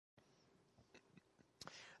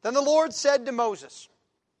Then the Lord said to Moses,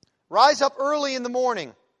 "Rise up early in the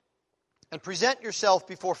morning and present yourself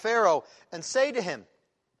before Pharaoh and say to him,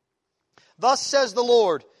 'Thus says the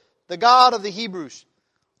Lord, the God of the Hebrews,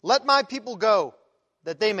 let my people go,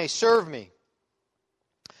 that they may serve me.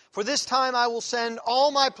 For this time I will send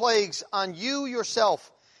all my plagues on you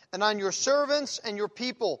yourself and on your servants and your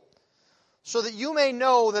people, so that you may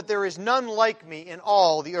know that there is none like me in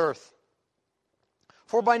all the earth.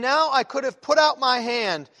 For by now I could have put out my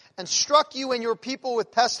hand and struck you and your people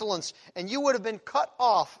with pestilence, and you would have been cut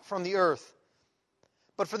off from the earth.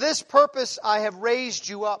 But for this purpose I have raised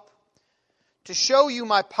you up, to show you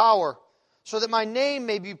my power, so that my name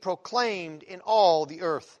may be proclaimed in all the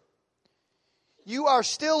earth. You are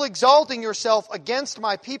still exalting yourself against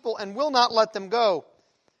my people and will not let them go.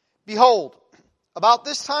 Behold, about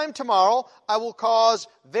this time tomorrow I will cause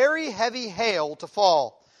very heavy hail to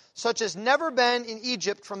fall, such as never been in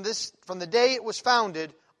Egypt from the day it was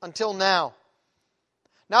founded until now.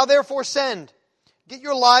 Now therefore send, get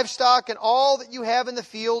your livestock and all that you have in the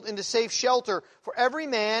field into safe shelter, for every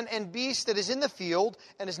man and beast that is in the field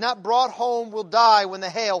and is not brought home will die when the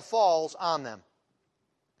hail falls on them.'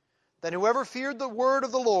 Then whoever feared the word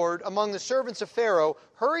of the Lord among the servants of Pharaoh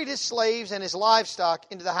hurried his slaves and his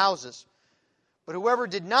livestock into the houses. But whoever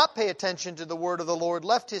did not pay attention to the word of the Lord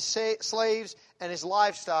left his slaves and his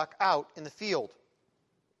livestock out in the field.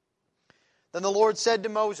 Then the Lord said to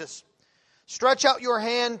Moses, 'Stretch out your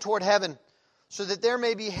hand toward heaven, so that there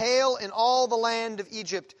may be hail in all the land of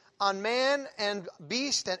Egypt, on man and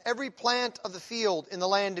beast and every plant of the field in the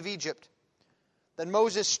land of Egypt.' Then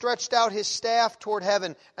Moses stretched out his staff toward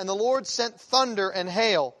heaven, and the Lord sent thunder and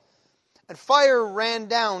hail, and fire ran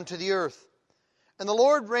down to the earth. And the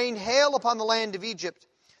Lord rained hail upon the land of Egypt.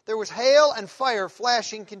 There was hail and fire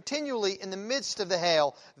flashing continually in the midst of the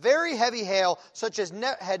hail, very heavy hail, such as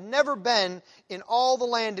had never been in all the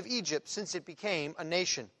land of Egypt since it became a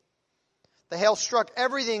nation. The hail struck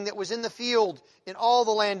everything that was in the field in all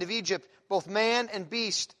the land of Egypt, both man and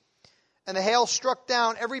beast. And the hail struck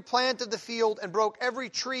down every plant of the field and broke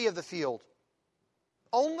every tree of the field.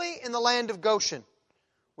 Only in the land of Goshen,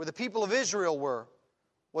 where the people of Israel were,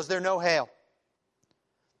 was there no hail.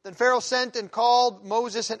 Then Pharaoh sent and called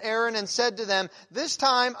Moses and Aaron and said to them, 'This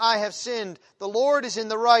time I have sinned. The Lord is in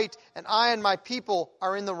the right, and I and my people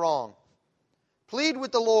are in the wrong. Plead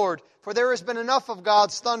with the Lord, for there has been enough of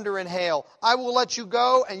God's thunder and hail. I will let you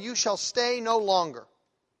go, and you shall stay no longer.'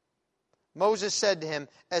 Moses said to him,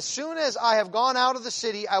 'As soon as I have gone out of the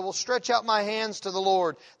city, I will stretch out my hands to the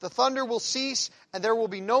Lord. The thunder will cease, and there will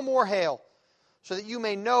be no more hail, so that you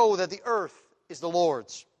may know that the earth is the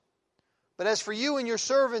Lord's. But as for you and your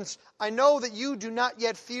servants, I know that you do not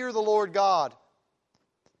yet fear the Lord God.'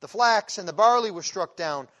 The flax and the barley were struck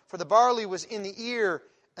down, for the barley was in the ear,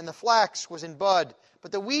 and the flax was in bud.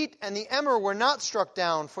 But the wheat and the emmer were not struck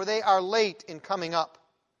down, for they are late in coming up.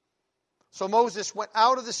 So Moses went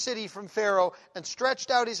out of the city from Pharaoh and stretched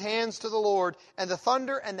out his hands to the Lord, and the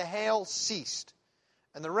thunder and the hail ceased,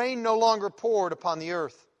 and the rain no longer poured upon the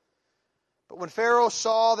earth. But when Pharaoh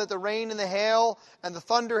saw that the rain and the hail and the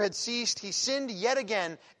thunder had ceased, he sinned yet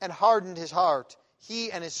again and hardened his heart, he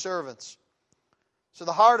and his servants. So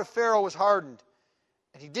the heart of Pharaoh was hardened,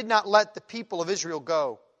 and he did not let the people of Israel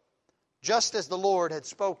go, just as the Lord had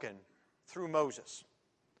spoken through Moses."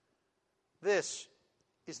 This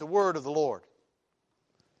is the word of the Lord.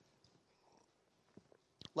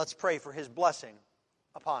 Let's pray for his blessing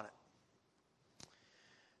upon it.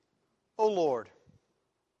 O Lord,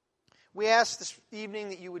 we ask this evening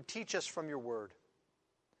that you would teach us from your word,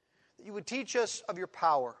 that you would teach us of your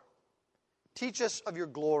power, teach us of your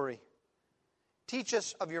glory, teach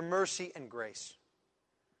us of your mercy and grace.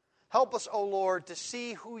 Help us, O Lord, to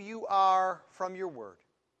see who you are from your word.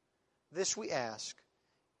 This we ask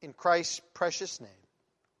in Christ's precious name.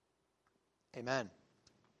 Amen.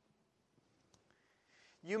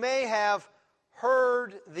 You may have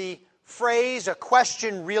heard the phrase, a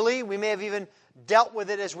question really. We may have even dealt with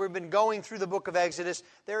it as we've been going through the book of Exodus.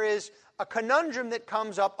 There is a conundrum that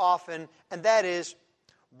comes up often, and that is,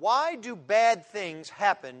 why do bad things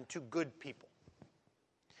happen to good people?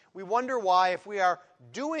 We wonder why, if we are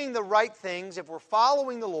doing the right things, if we're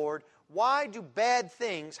following the Lord, why do bad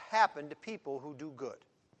things happen to people who do good?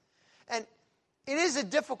 And it is a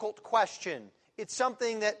difficult question. It's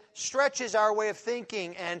something that stretches our way of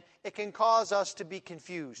thinking, and it can cause us to be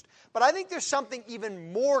confused. But I think there's something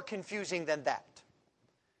even more confusing than that.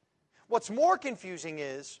 What's more confusing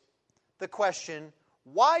is the question,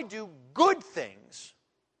 why do good things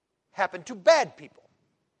happen to bad people?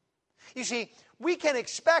 You see, we can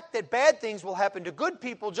expect that bad things will happen to good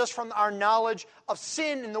people just from our knowledge of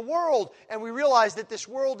sin in the world. And we realize that this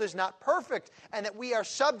world is not perfect and that we are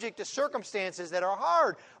subject to circumstances that are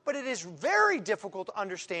hard. But it is very difficult to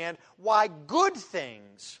understand why good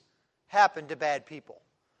things happen to bad people.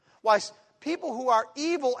 Why people who are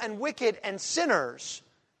evil and wicked and sinners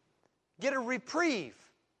get a reprieve.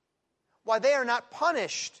 Why they are not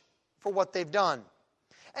punished for what they've done.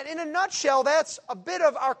 And in a nutshell, that's a bit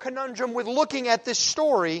of our conundrum with looking at this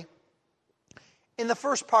story in the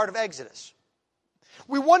first part of Exodus.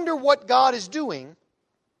 We wonder what God is doing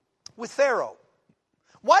with Pharaoh.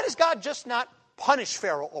 Why does God just not punish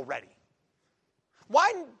Pharaoh already?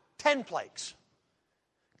 Why 10 plagues?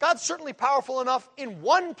 God's certainly powerful enough in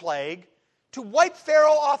one plague to wipe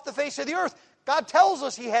Pharaoh off the face of the earth. God tells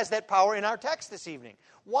us he has that power in our text this evening.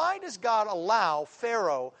 Why does God allow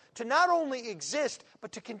Pharaoh to not only exist,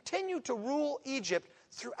 but to continue to rule Egypt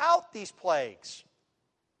throughout these plagues?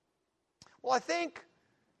 Well, I think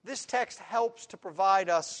this text helps to provide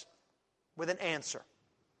us with an answer.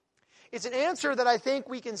 It's an answer that I think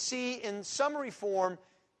we can see in summary form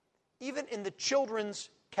even in the children's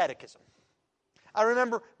catechism. I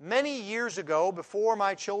remember many years ago, before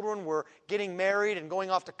my children were getting married and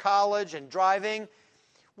going off to college and driving,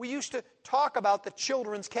 we used to talk about the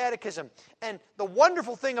children's catechism. And the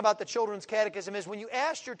wonderful thing about the children's catechism is when you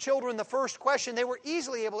asked your children the first question, they were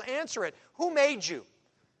easily able to answer it. Who made you?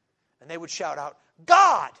 And they would shout out,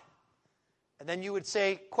 God! And then you would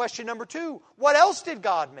say, question number 2, what else did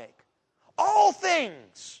God make? All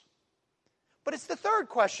things! But it's the third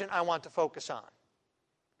question I want to focus on.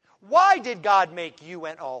 Why did God make you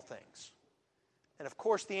and all things? And of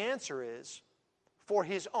course the answer is, for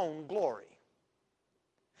His own glory.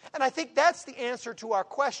 And I think that's the answer to our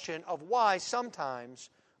question of why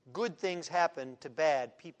sometimes good things happen to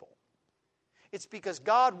bad people. It's because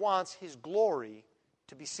God wants His glory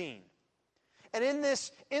to be seen. And in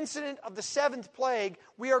this incident of the 7th plague,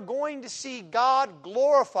 we are going to see God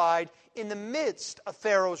glorified in the midst of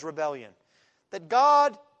Pharaoh's rebellion. That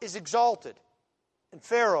God is exalted and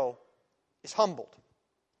Pharaoh is humbled.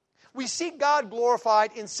 We see God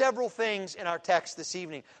glorified in several things in our text this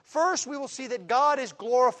evening. First, we will see that God is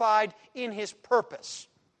glorified in His purpose.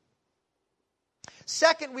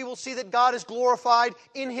 Second, we will see that God is glorified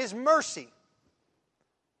in His mercy.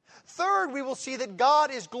 Third, we will see that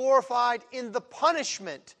God is glorified in the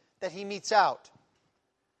punishment that He metes out.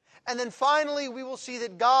 And then finally, we will see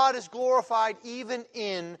that God is glorified even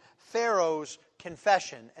in Pharaoh's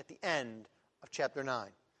confession at the end of chapter 9.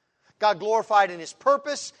 God glorified in His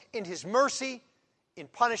purpose, in His mercy, in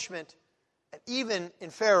punishment, and even in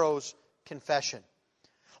Pharaoh's confession.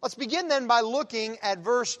 Let's begin then by looking at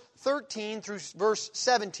verse 13 through verse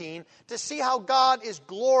 17 to see how God is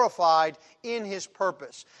glorified in His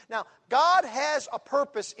purpose. Now, God has a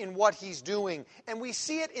purpose in what He's doing, and we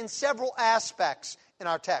see it in several aspects in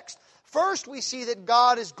our text. First, we see that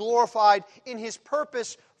God is glorified in His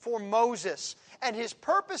purpose for Moses. And His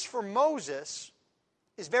purpose for Moses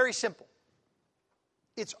is very simple.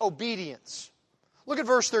 It's obedience. Look at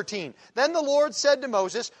verse 13. Then the Lord said to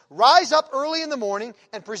Moses, rise up early in the morning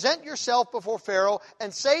and present yourself before Pharaoh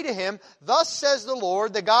and say to him, thus says the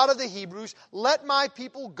Lord, the God of the Hebrews, let my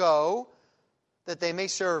people go that they may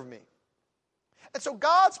serve me. And so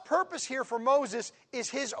God's purpose here for Moses is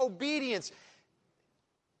his obedience.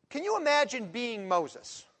 Can you imagine being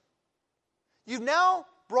Moses? You've now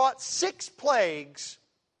brought 6 plagues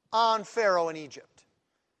on Pharaoh in Egypt.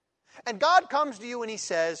 And God comes to you and He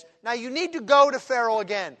says, now you need to go to Pharaoh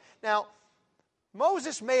again. Now,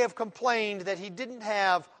 Moses may have complained that he didn't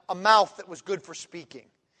have a mouth that was good for speaking.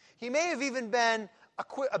 He may have even been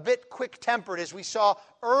a bit quick-tempered, as we saw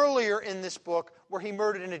earlier in this book where he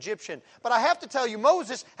murdered an Egyptian. But I have to tell you,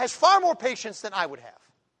 Moses has far more patience than I would have.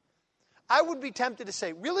 I would be tempted to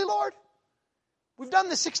say, really, Lord? We've done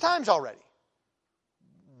this 6 times already.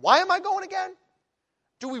 Why am I going again?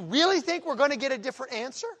 Do we really think we're going to get a different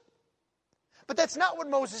answer? But that's not what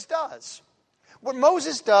Moses does. What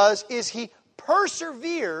Moses does is he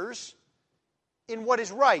perseveres in what is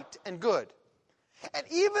right and good. And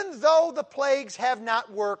even though the plagues have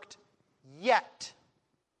not worked yet,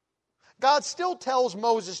 God still tells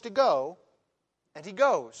Moses to go, and he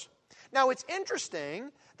goes. Now it's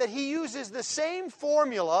interesting that he uses the same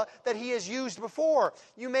formula that he has used before.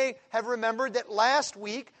 You may have remembered that last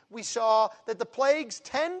week we saw that the plagues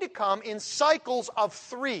tend to come in cycles of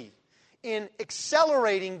 3, in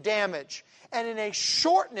accelerating damage, and in a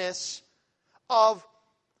shortness of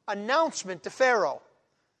announcement to Pharaoh.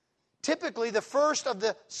 Typically, the first of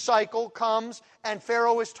the cycle comes, and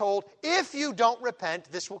Pharaoh is told, if you don't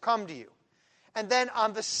repent, this will come to you. And then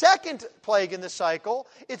on the second plague in the cycle,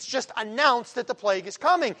 it's just announced that the plague is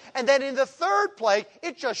coming. And then in the third plague,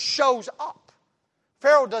 it just shows up.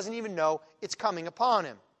 Pharaoh doesn't even know it's coming upon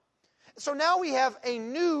him. So now we have a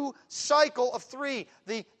new cycle of 3,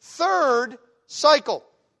 the third cycle.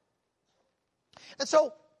 And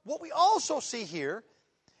so what we also see here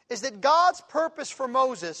is that God's purpose for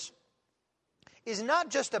Moses is not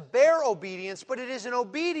just a bare obedience, but it is an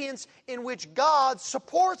obedience in which God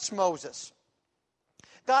supports Moses.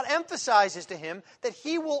 God emphasizes to him that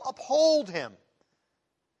he will uphold him.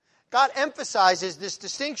 God emphasizes this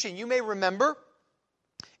distinction. You may remember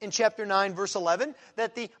in chapter 9, verse 11,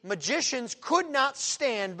 that the magicians could not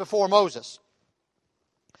stand before Moses.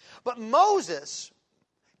 But Moses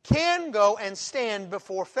can go and stand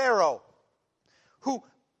before Pharaoh, who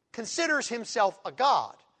considers himself a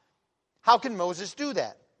god. How can Moses do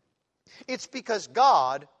that? It's because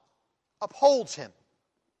God upholds him.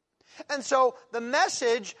 And so the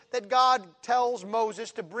message that God tells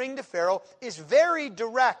Moses to bring to Pharaoh is very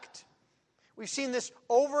direct. We've seen this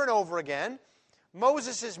over and over again.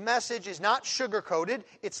 Moses' message is not sugar-coated,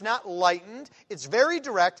 it's not lightened, it's very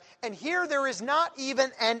direct, and here there is not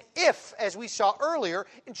even an if, as we saw earlier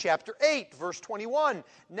in chapter 8, verse 21.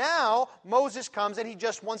 Now, Moses comes and he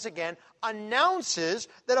just once again announces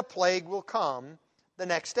that a plague will come the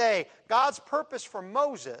next day. God's purpose for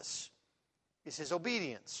Moses is his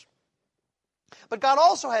obedience. But God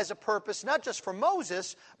also has a purpose not just for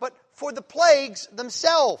Moses, but for the plagues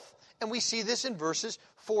themselves. And we see this in verses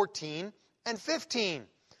 14 and 15.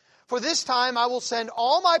 For this time I will send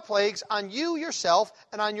all my plagues on you yourself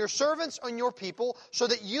and on your servants and your people, so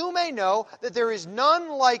that you may know that there is none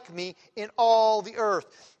like me in all the earth.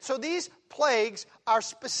 So these plagues are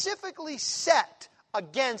specifically set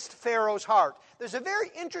against Pharaoh's heart. There's a very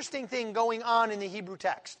interesting thing going on in the Hebrew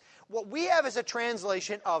text. What we have as a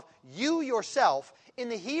translation of you yourself, in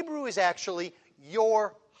the Hebrew is actually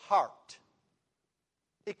your heart.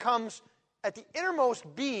 It comes at the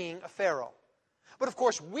innermost being of Pharaoh. But of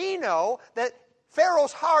course, we know that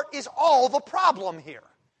Pharaoh's heart is all the problem here.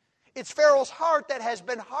 It's Pharaoh's heart that has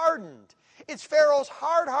been hardened. It's Pharaoh's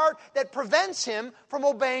hard heart that prevents him from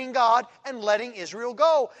obeying God and letting Israel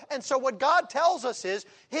go. And so what God tells us is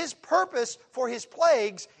his purpose for his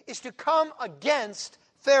plagues is to come against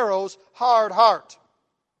Pharaoh's hard heart.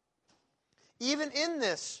 Even in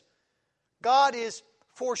this, God is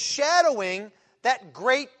foreshadowing that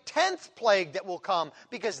great 10th plague that will come,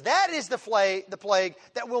 because that is the plague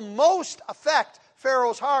that will most affect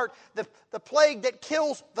Pharaoh's heart, the plague that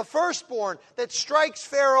kills the firstborn, that strikes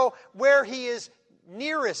Pharaoh where he is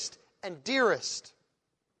nearest and dearest.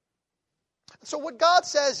 So what God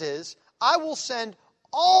says is, I will send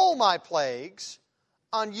all my plagues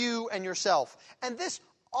on you and yourself. And this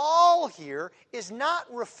all here is not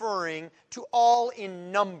referring to all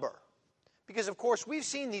in number. Because, of course, we've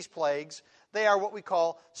seen these plagues. They are what we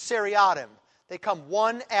call seriatim. They come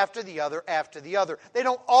one after the other after the other. They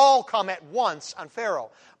don't all come at once on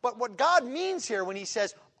Pharaoh. But what God means here when he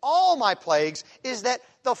says, all my plagues, is that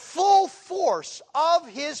the full force of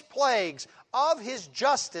his plagues, of his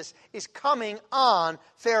justice, is coming on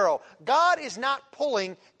Pharaoh. God is not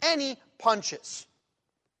pulling any punches.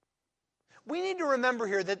 We need to remember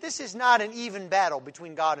here that this is not an even battle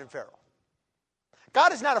between God and Pharaoh.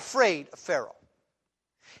 God is not afraid of Pharaoh.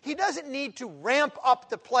 He doesn't need to ramp up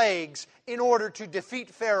the plagues in order to defeat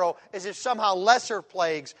Pharaoh as if somehow lesser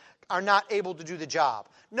plagues are not able to do the job.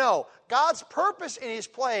 No, God's purpose in his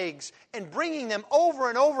plagues and bringing them over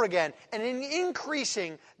and over again and in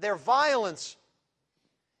increasing their violence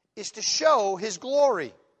is to show his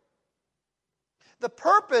glory. The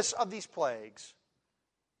purpose of these plagues,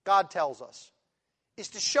 God tells us, is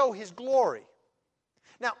to show his glory.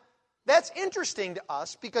 Now, that's interesting to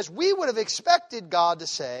us because we would have expected God to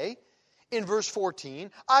say in verse 14,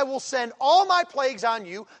 I will send all my plagues on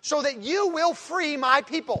you so that you will free my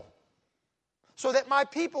people. So that my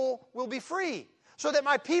people will be free. So that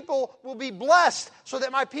my people will be blessed. So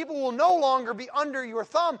that my people will no longer be under your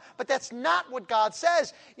thumb. But that's not what God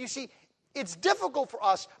says. You see, it's difficult for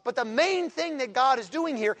us, but the main thing that God is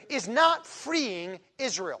doing here is not freeing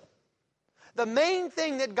Israel. The main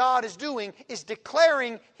thing that God is doing is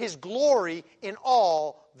declaring his glory in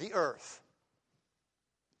all the earth.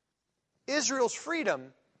 Israel's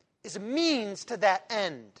freedom is a means to that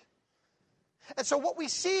end. And so what we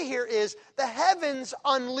see here is the heavens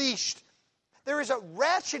unleashed. There is a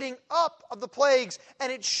ratcheting up of the plagues,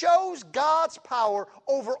 and it shows God's power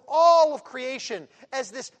over all of creation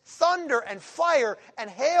as this thunder and fire and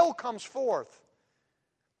hail comes forth.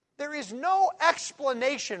 There is no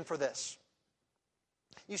explanation for this.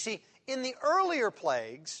 You see, in the earlier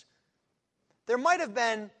plagues, there might have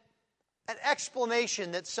been an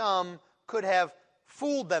explanation that some could have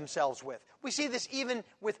fooled themselves with. We see this even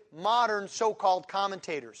with modern so-called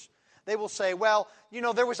commentators. They will say, well,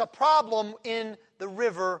 there was a problem in the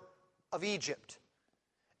river of Egypt.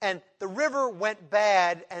 And the river went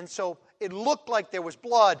bad, and so it looked like there was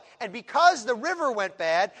blood. And because the river went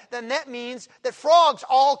bad, then that means that frogs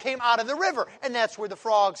all came out of the river. And that's where the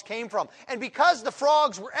frogs came from. And because the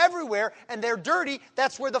frogs were everywhere and they're dirty,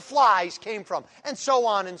 that's where the flies came from. And so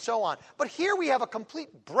on and so on. But here we have a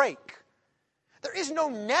complete break. There is no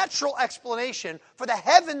natural explanation for the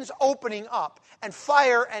heavens opening up and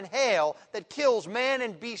fire and hail that kills man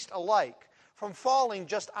and beast alike from falling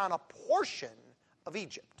just on a portion of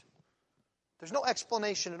Egypt. There's no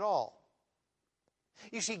explanation at all.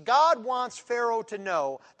 You see, God wants Pharaoh to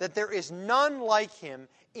know that there is none like him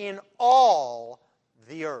in all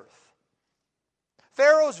the earth.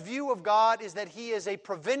 Pharaoh's view of God is that he is a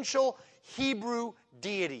provincial Hebrew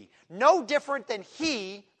deity, no different than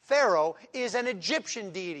Pharaoh, is an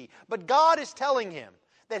Egyptian deity. But God is telling him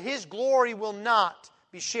that his glory will not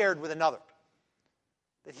be shared with another,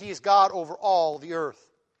 that he is God over all the earth.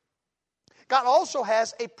 God also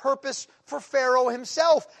has a purpose for Pharaoh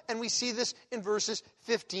himself, and we see this in verses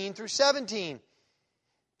 15 through 17.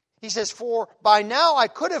 He says, "For by now I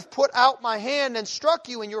could have put out my hand and struck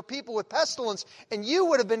you and your people with pestilence, and you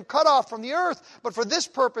would have been cut off from the earth. But for this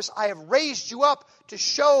purpose I have raised you up to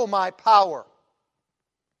show my power."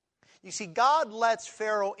 You see, God lets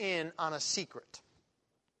Pharaoh in on a secret.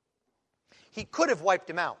 He could have wiped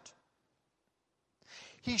him out.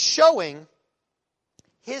 He's showing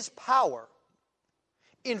his power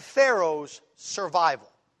in Pharaoh's survival.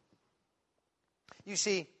 You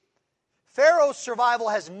see, Pharaoh's survival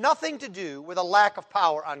has nothing to do with a lack of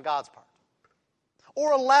power on God's part,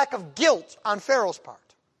 or a lack of guilt on Pharaoh's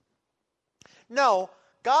part. No,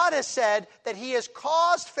 God has said that he has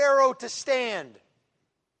caused Pharaoh to stand.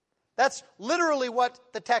 That's literally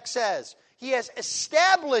what the text says. He has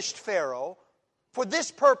established Pharaoh for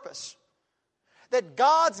this purpose, that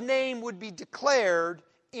God's name would be declared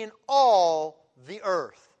in all the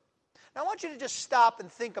earth. Now I want you to just stop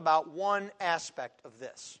and think about one aspect of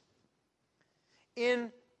this.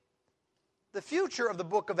 In the future of the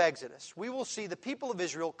book of Exodus, we will see the people of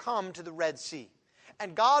Israel come to the Red Sea.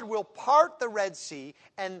 And God will part the Red Sea,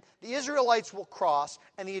 and the Israelites will cross,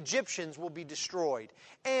 and the Egyptians will be destroyed.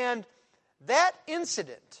 And that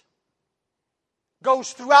incident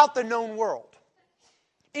goes throughout the known world.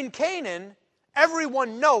 In Canaan,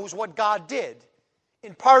 everyone knows what God did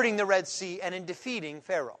in parting the Red Sea and in defeating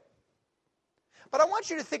Pharaoh. But I want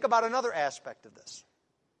you to think about another aspect of this.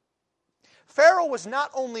 Pharaoh was not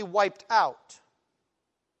only wiped out,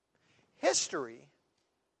 history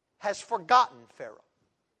has forgotten Pharaoh.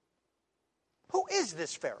 Who is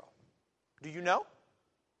this Pharaoh? Do you know?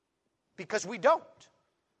 Because we don't.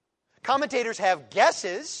 Commentators have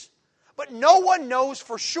guesses, but no one knows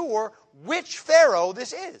for sure which Pharaoh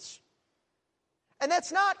this is. And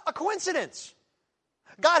that's not a coincidence.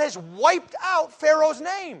 God has wiped out Pharaoh's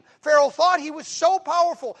name. Pharaoh thought he was so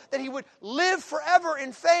powerful that he would live forever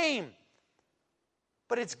in fame.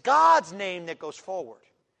 But it's God's name that goes forward.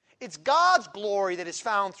 It's God's glory that is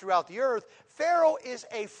found throughout the earth. Pharaoh is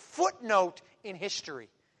a footnote in history.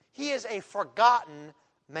 He is a forgotten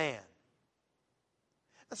man.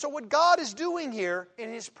 And so what God is doing here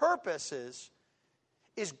in his purposes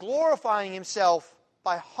is glorifying himself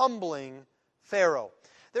by humbling Pharaoh.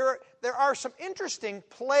 There are some interesting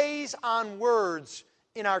plays on words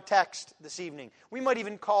in our text this evening. We might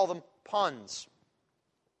even call them puns.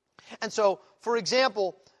 And so, for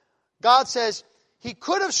example, God says he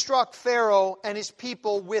could have struck Pharaoh and his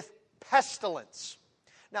people with pestilence.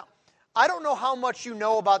 Now, I don't know how much you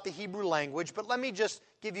know about the Hebrew language, but let me just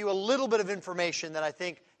give you a little bit of information that I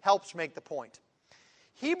think helps make the point.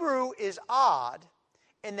 Hebrew is odd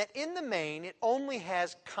in that in the main it only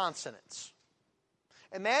has consonants.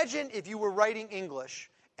 Imagine if you were writing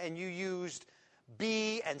English and you used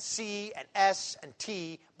B and C and S and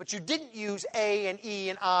T, but you didn't use A and E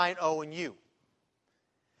and I and O and U.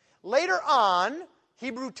 Later on,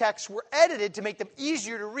 Hebrew texts were edited to make them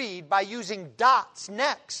easier to read by using dots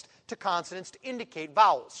next to consonants to indicate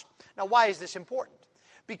vowels. Now, why is this important?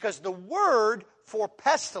 Because the word for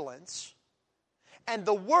pestilence and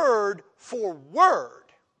the word for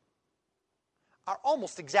word are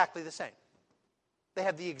almost exactly the same. They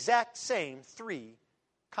have the exact same 3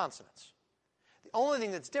 consonants. The only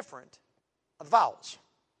thing that's different are the vowels.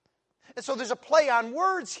 And so there's a play on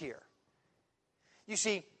words here. You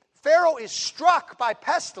see, Pharaoh is struck by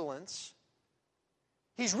pestilence,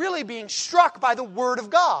 He's really being struck by the Word of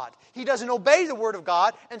God. He doesn't obey the Word of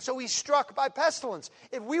God, and so he's struck by pestilence.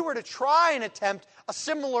 If we were to try and attempt a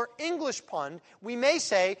similar English pun, we may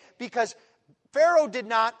say, because Pharaoh did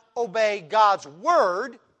not obey God's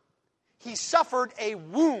Word, he suffered a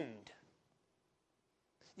wound.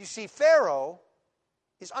 You see, Pharaoh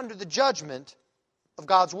is under the judgment of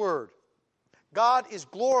God's Word. God is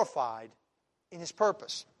glorified in His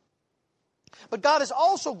purpose. But God is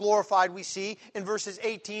also glorified, we see, in verses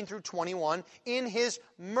 18 through 21, in His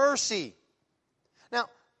mercy. Now,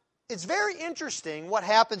 it's very interesting what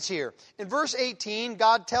happens here. In verse 18,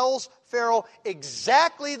 God tells Pharaoh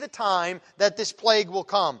exactly the time that this plague will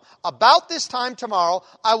come. About this time tomorrow,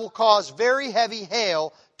 I will cause very heavy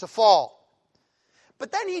hail to fall.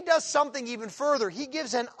 But then he does something even further. He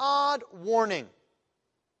gives an odd warning.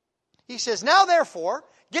 He says, now therefore,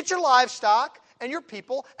 get your livestock and your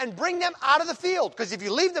people and bring them out of the field. Because if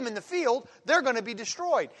you leave them in the field, they're going to be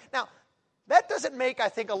destroyed. Now, that doesn't make, I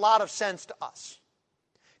think, a lot of sense to us.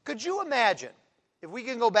 Could you imagine, if we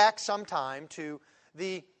can go back sometime to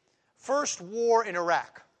the first war in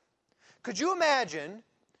Iraq, could you imagine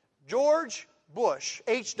George Bush,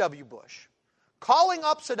 H.W. Bush, calling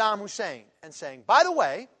up Saddam Hussein and saying, by the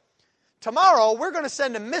way, tomorrow we're going to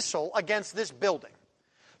send a missile against this building.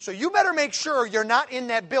 So you better make sure you're not in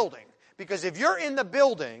that building, because if you're in the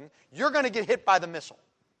building, you're going to get hit by the missile.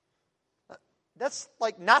 That's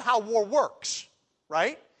like not how war works,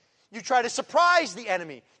 right? You try to surprise the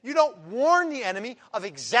enemy. You don't warn the enemy of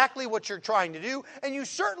exactly what you're trying to do, and you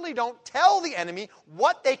certainly don't tell the enemy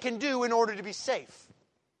what they can do in order to be safe.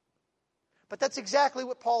 But that's exactly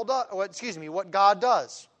what what God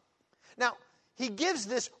does. Now, He gives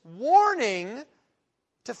this warning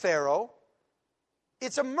to Pharaoh.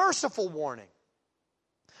 It's a merciful warning.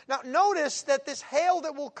 Now, notice that this hail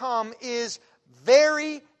that will come is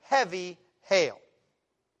very heavy hail.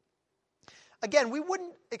 Again, we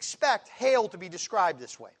wouldn't expect hail to be described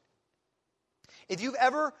this way. If you've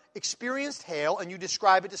ever experienced hail and you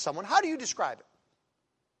describe it to someone, how do you describe it?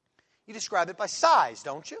 You describe it by size,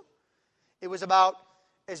 don't you? It was about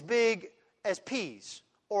as big as peas,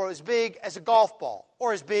 or as big as a golf ball,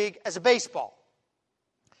 or as big as a baseball.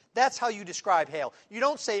 That's how you describe hail. You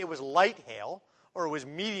don't say it was light hail, or it was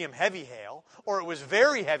medium heavy hail, or it was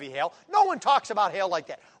very heavy hail. No one talks about hail like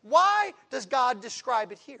that. Why does God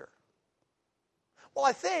describe it here? Well,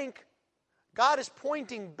 I think God is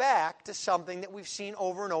pointing back to something that we've seen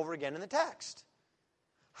over and over again in the text.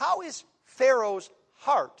 How is Pharaoh's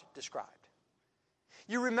heart described?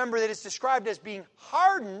 You remember that it's described as being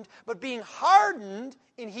hardened, but being hardened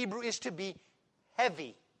in Hebrew is to be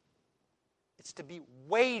heavy. It's to be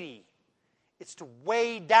weighty. It's to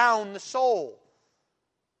weigh down the soul.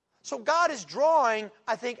 So God is drawing,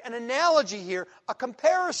 I think, an analogy here, a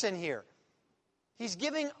comparison here. He's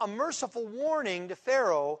giving a merciful warning to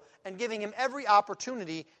Pharaoh and giving him every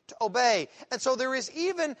opportunity to obey. And so there is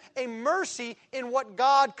even a mercy in what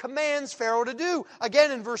God commands Pharaoh to do.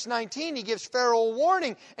 Again, in verse 19, he gives Pharaoh a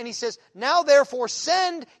warning, and he says, now therefore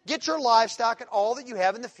get your livestock and all that you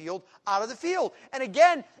have in the field out of the field. And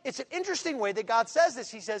again, it's an interesting way that God says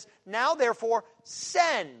this. He says, now therefore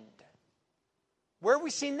send. Where have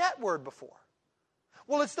we seen that word before?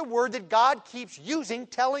 Well, it's the word that God keeps using,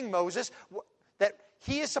 telling Moses that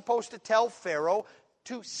he is supposed to tell Pharaoh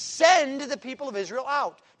to send the people of Israel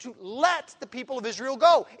out, to let the people of Israel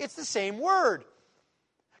go. It's the same word.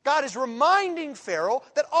 God is reminding Pharaoh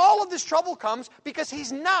that all of this trouble comes because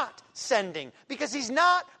he's not sending, because he's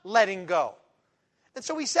not letting go. And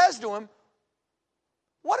so he says to him,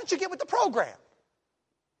 why don't you get with the program?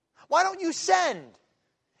 Why don't you send?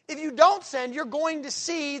 If you don't send, you're going to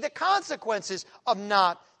see the consequences of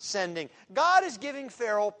not sending. God is giving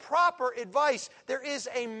Pharaoh proper advice. There is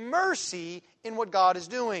a mercy in what God is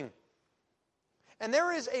doing. And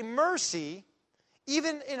there is a mercy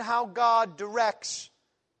even in how God directs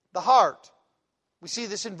the heart. We see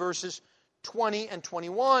this in verses 20 and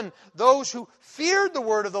 21. Those who feared the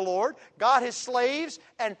word of the Lord got his slaves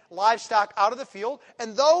and livestock out of the field,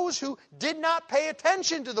 and those who did not pay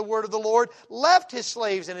attention to the word of the Lord left his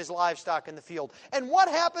slaves and his livestock in the field. And what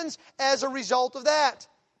happens as a result of that?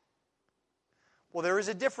 Well, there is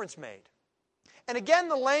a difference made. And again,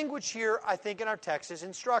 the language here, I think, in our text is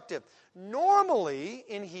instructive. Normally,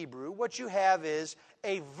 in Hebrew, what you have is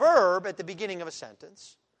a verb at the beginning of a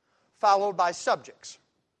sentence, followed by subjects.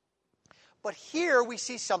 But here we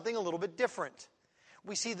see something a little bit different.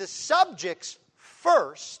 We see the subjects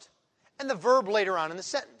first and the verb later on in the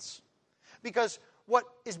sentence. Because what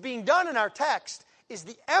is being done in our text is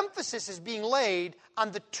the emphasis is being laid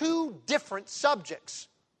on the two different subjects.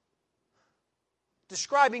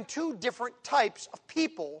 describing two different types of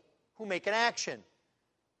people who make an action.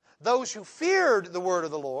 Those who feared the word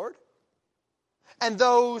of the Lord, and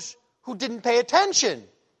those who didn't pay attention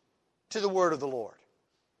to the word of the Lord.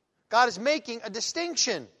 God is making a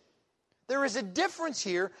distinction. There is a difference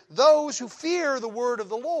here. Those who fear the word of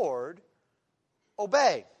the Lord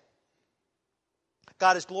obey.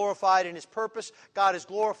 God is glorified in His purpose. God is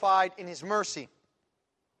glorified in His mercy.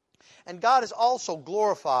 And God is also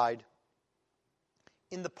glorified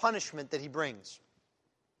in the punishment that He brings.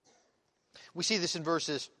 We see this in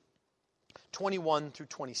verses 21 through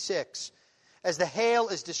 26, as the hail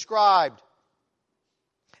is described.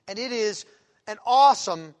 And it is an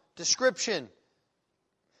awesome description.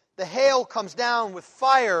 The hail comes down with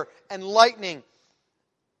fire and lightning,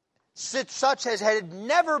 such as had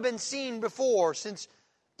never been seen before since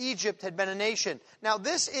Egypt had been a nation. Now,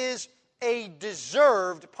 this is a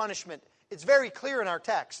deserved punishment. It's very clear in our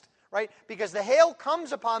text, right? Because the hail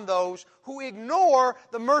comes upon those who ignore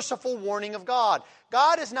the merciful warning of God.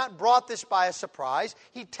 God has not brought this by a surprise.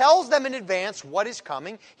 He tells them in advance what is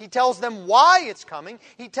coming. He tells them why it's coming.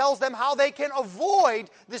 He tells them how they can avoid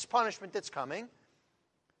this punishment that's coming.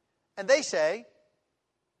 And they say,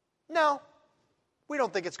 no, we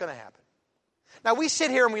don't think it's going to happen. Now, we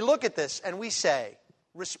sit here and we look at this and we say,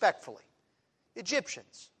 respectfully,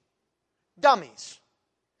 Egyptians, dummies,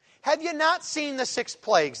 have you not seen the 6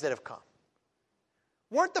 plagues that have come?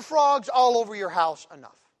 Weren't the frogs all over your house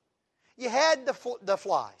enough? You had the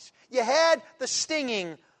flies. You had the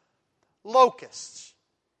stinging locusts.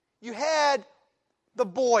 You had the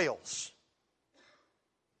boils.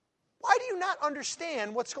 Why do you not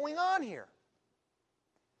understand what's going on here?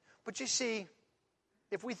 But you see,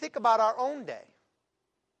 if we think about our own day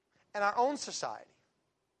and our own society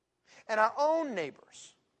and our own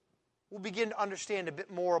neighbors, we'll begin to understand a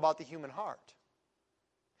bit more about the human heart.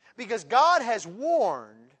 Because God has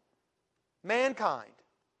warned mankind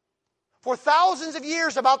for thousands of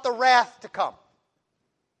years about the wrath to come.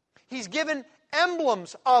 He's given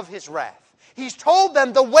emblems of His wrath. He's told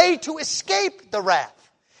them the way to escape the wrath.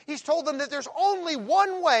 He's told them that there's only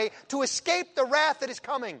one way to escape the wrath that is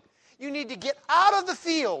coming. You need to get out of the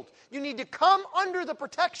field. You need to come under the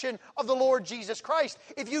protection of the Lord Jesus Christ.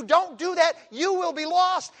 If you don't do that, you will be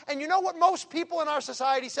lost. And you know what most people in our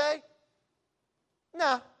society say?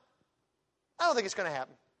 Nah, I don't think it's going to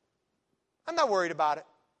happen. I'm not worried about it.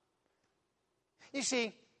 You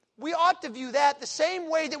see, we ought to view that the same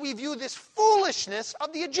way that we view this foolishness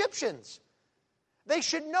of the Egyptians. They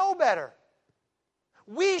should know better.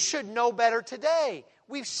 We should know better today.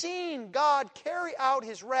 We've seen God carry out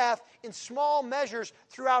His wrath in small measures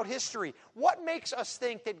throughout history. What makes us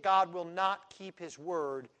think that God will not keep His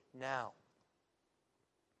word now?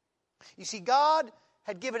 You see, God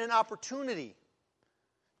had given an opportunity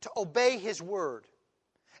to obey His word.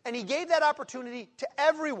 And He gave that opportunity to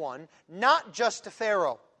everyone, not just to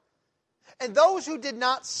Pharaoh. And those who did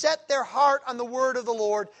not set their heart on the word of the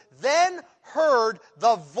Lord then heard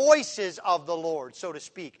the voices of the Lord, so to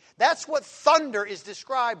speak. That's what thunder is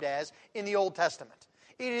described as in the Old Testament.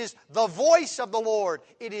 It is the voice of the Lord.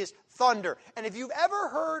 It is thunder. And if you've ever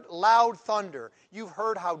heard loud thunder, you've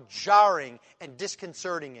heard how jarring and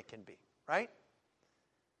disconcerting it can be, right?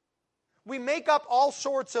 We make up all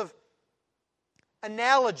sorts of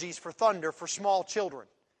analogies for thunder for small children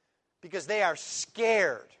because they are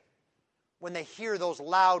scared when they hear those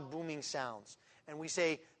loud booming sounds. And we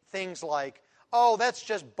say things like, oh, that's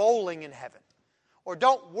just bowling in heaven. Or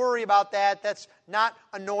don't worry about that. That's not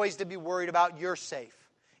a noise to be worried about. You're safe.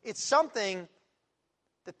 It's something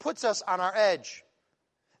that puts us on our edge.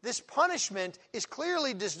 This punishment is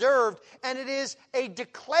clearly deserved, and it is a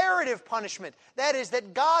declarative punishment. That is,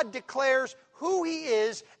 that God declares who He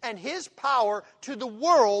is and His power to the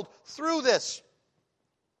world through this.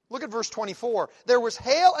 Look at verse 24. There was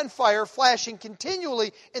hail and fire flashing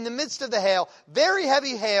continually in the midst of the hail, very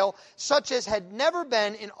heavy hail, such as had never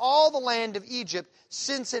been in all the land of Egypt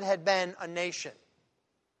since it had been a nation.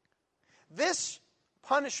 This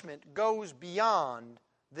punishment goes beyond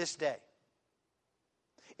this day.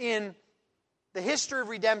 In the history of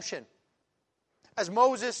redemption, as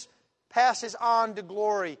Moses passes on to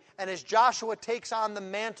glory, and as Joshua takes on the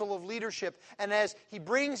mantle of leadership, and as he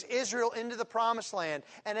brings Israel into the promised land,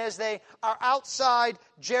 and as they are outside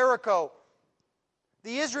Jericho,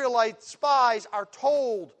 the Israelite spies are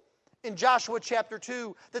told in Joshua chapter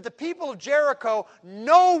 2 that the people of Jericho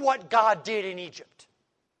know what God did in Egypt.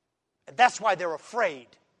 And that's why they're afraid.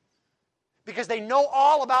 Because they know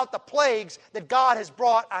all about the plagues that God has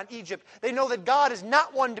brought on Egypt. They know that God is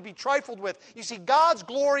not one to be trifled with. You see, God's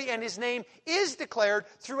glory and His name is declared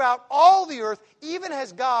throughout all the earth, even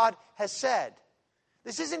as God has said.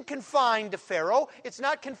 This isn't confined to Pharaoh. It's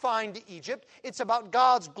not confined to Egypt. It's about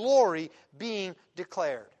God's glory being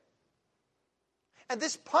declared. And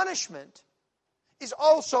this punishment is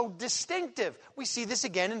also distinctive. We see this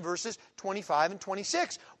again in verses 25 and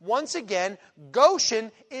 26. Once again,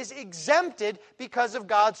 Goshen is exempted because of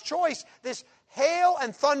God's choice. This hail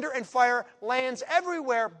and thunder and fire lands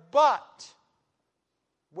everywhere but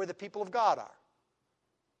where the people of God are.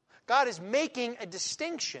 God is making a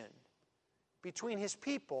distinction between His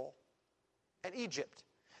people and Egypt.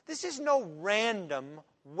 This is no random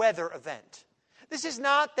weather event. This is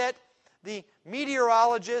not that the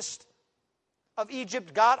meteorologist of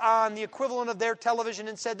Egypt got on the equivalent of their television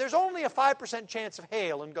and said, there's only a 5% chance of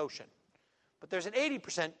hail in Goshen, but there's an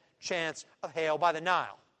 80% chance of hail by the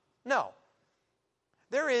Nile. No.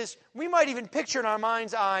 There is, we might even picture in our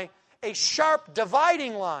mind's eye, a sharp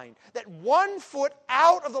dividing line that 1 foot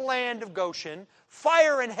out of the land of Goshen,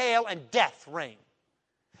 fire and hail and death reign.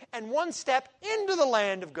 And 1 step into the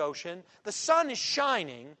land of Goshen, the sun is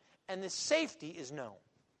shining and the safety is known.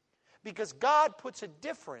 Because God puts a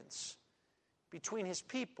difference between His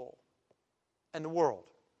people and the world.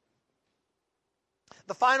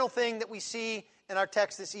 The final thing that we see in our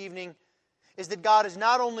text this evening is that God is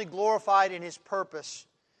not only glorified in His purpose,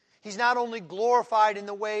 He's not only glorified in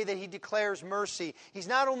the way that He declares mercy, He's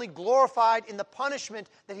not only glorified in the punishment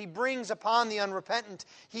that He brings upon the unrepentant,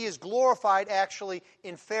 He is glorified actually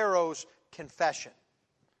in Pharaoh's confession.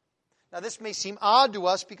 Now this may seem odd to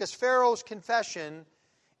us because Pharaoh's confession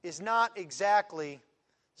is not exactly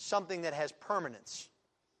something that has permanence.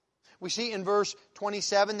 We see in verse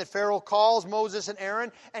 27 that Pharaoh calls Moses and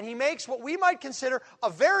Aaron, and he makes what we might consider a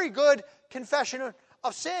very good confession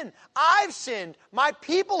of sin. I've sinned. My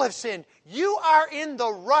people have sinned. You are in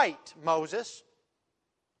the right, Moses.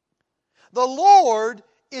 The Lord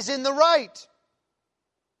is in the right.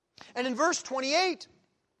 And in verse 28,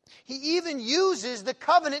 he even uses the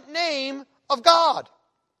covenant name of God.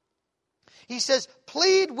 He says,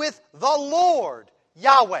 plead with the Lord,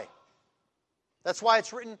 Yahweh. That's why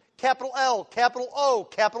it's written capital L, capital O,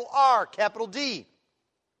 capital R, capital D.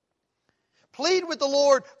 Plead with the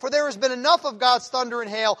Lord, for there has been enough of God's thunder and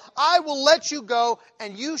hail. I will let you go,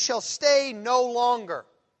 and you shall stay no longer.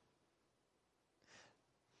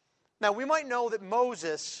 Now, we might know that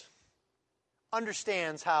Moses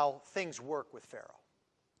understands how things work with Pharaoh.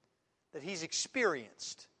 That he's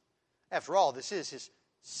experienced. After all, this is his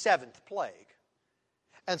 7th plague.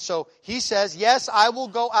 And so he says, yes, I will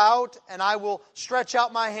go out, and I will stretch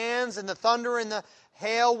out my hands, and the thunder and the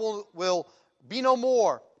hail will be no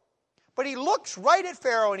more. But he looks right at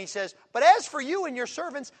Pharaoh and he says, but as for you and your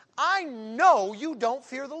servants, I know you don't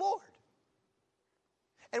fear the Lord.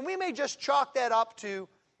 And we may just chalk that up to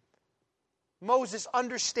Moses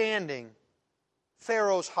understanding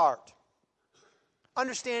Pharaoh's heart.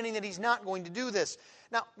 Understanding that he's not going to do this.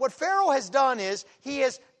 Now, what Pharaoh has done is he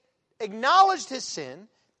has acknowledged his sin.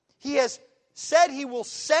 He has said he will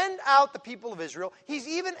send out the people of Israel. He's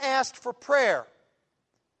even asked for prayer.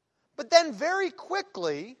 But then very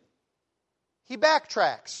quickly, he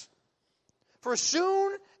backtracks. For as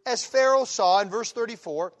soon as Pharaoh saw, in verse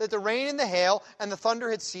 34, that the rain and the hail and the thunder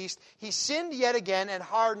had ceased, he sinned yet again and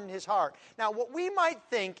hardened his heart. Now, what we might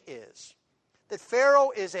think is that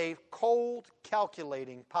Pharaoh is a cold,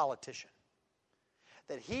 calculating politician.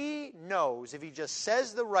 That he knows if he just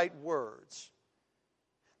says the right words,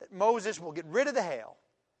 that Moses will get rid of the hail,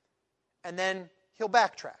 and then he'll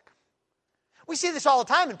backtrack. We see this all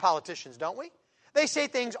the time in politicians, don't we? They say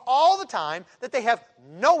things all the time that they have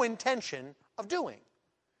no intention of doing.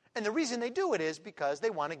 And the reason they do it is because they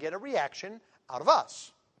want to get a reaction out of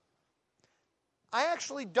us. I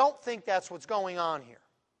actually don't think that's what's going on here.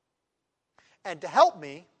 And to help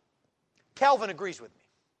me, Calvin agrees with me.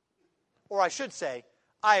 Or I should say,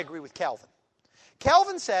 I agree with Calvin.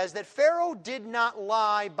 Calvin says that Pharaoh did not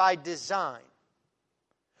lie by design,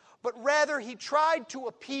 but rather he tried to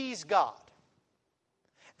appease God.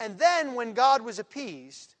 And then when God was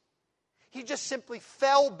appeased, he just simply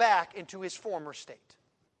fell back into his former state.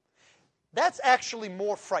 That's actually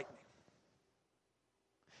more frightening.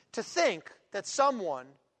 To think that someone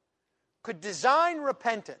could design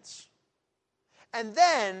repentance, and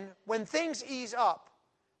then when things ease up,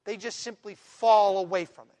 they just simply fall away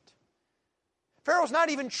from it. Pharaoh's not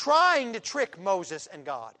even trying to trick Moses and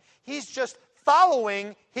God. He's just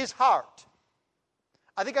following his heart.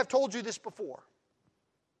 I think I've told you this before.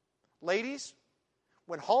 Ladies,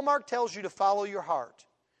 when Hallmark tells you to follow your heart,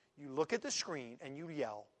 you look at the screen and you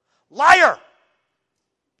yell, "Liar!"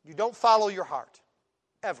 You don't follow your heart,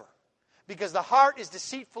 ever. Because the heart is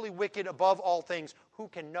deceitfully wicked above all things. Who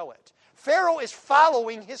can know it? Pharaoh is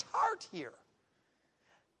following his heart here.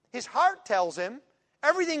 His heart tells him,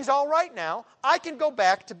 everything's all right now. I can go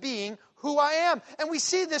back to being who I am. And we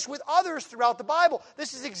see this with others throughout the Bible.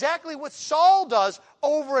 This is exactly what Saul does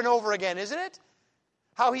over and over again, isn't it?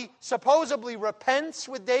 How he supposedly repents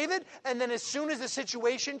with David, and then as soon as the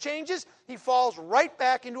situation changes, he falls right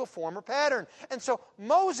back into a former pattern. And so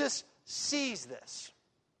Moses sees this.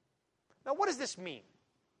 Now, what does this mean?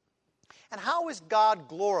 And how is God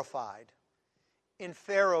glorified in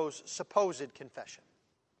Pharaoh's supposed confession?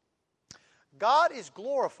 God is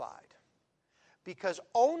glorified because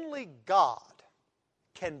only God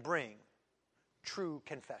can bring true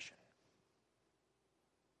confession.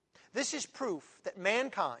 This is proof that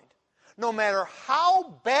mankind, no matter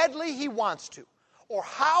how badly he wants to, or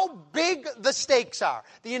how big the stakes are,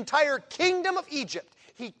 the entire kingdom of Egypt,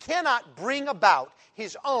 he cannot bring about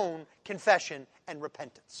his own confession and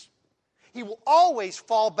repentance. He will always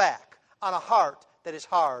fall back on a heart that is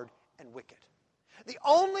hard and wicked. The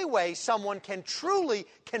only way someone can truly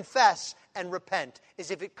confess and repent is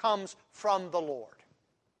if it comes from the Lord.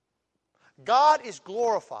 God is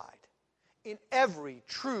glorified in every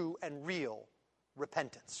true and real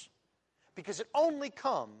repentance, because it only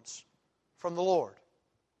comes from the Lord.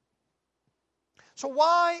 So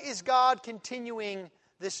why is God continuing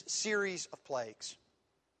this series of plagues?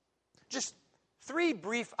 Just 3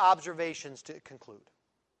 brief observations to conclude.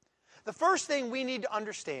 The first thing we need to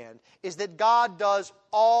understand is that God does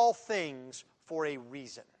all things for a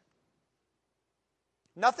reason.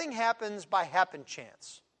 Nothing happens by happen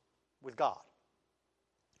chance with God.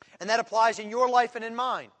 And that applies in your life and in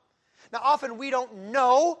mine. Now, often we don't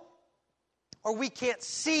know or we can't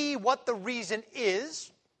see what the reason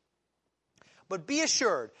is, but be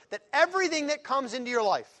assured that everything that comes into your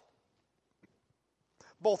life,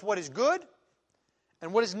 both what is good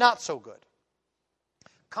and what is not so good,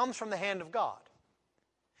 comes from the hand of God.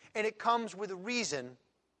 And it comes with a reason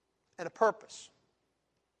and a purpose.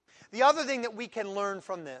 The other thing that we can learn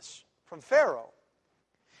from this, from Pharaoh,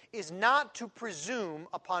 is not to presume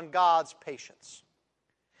upon God's patience.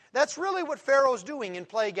 That's really what Pharaoh's doing in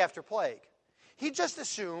plague after plague. He just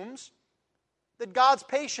assumes that God's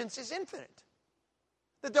patience is infinite.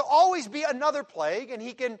 That there'll always be another plague and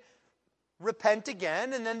he can repent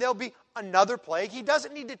again and then there'll be another plague. He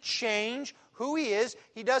doesn't need to change who he is.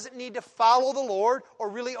 He doesn't need to follow the Lord or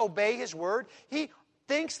really obey his word. He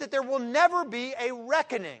thinks that there will never be a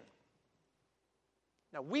reckoning.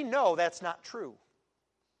 Now, we know that's not true.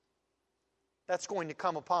 That's going to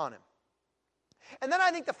come upon him. And then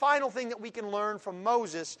I think the final thing that we can learn from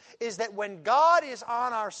Moses is that when God is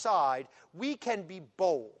on our side, we can be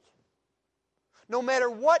bold. No matter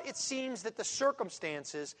what it seems that the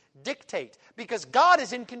circumstances dictate, because God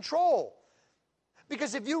is in control.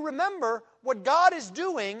 Because if you remember, what God is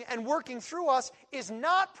doing and working through us is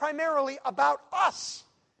not primarily about us.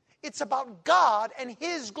 It's about God and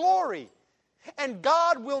His glory. And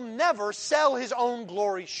God will never sell His own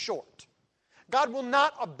glory short. God will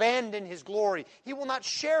not abandon His glory. He will not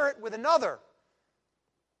share it with another.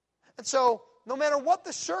 And so, no matter what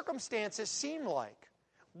the circumstances seem like,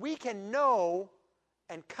 we can know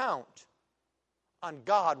and count on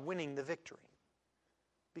God winning the victory.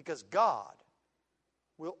 Because God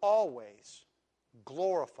will always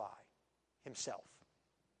glorify Himself.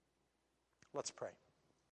 Let's pray.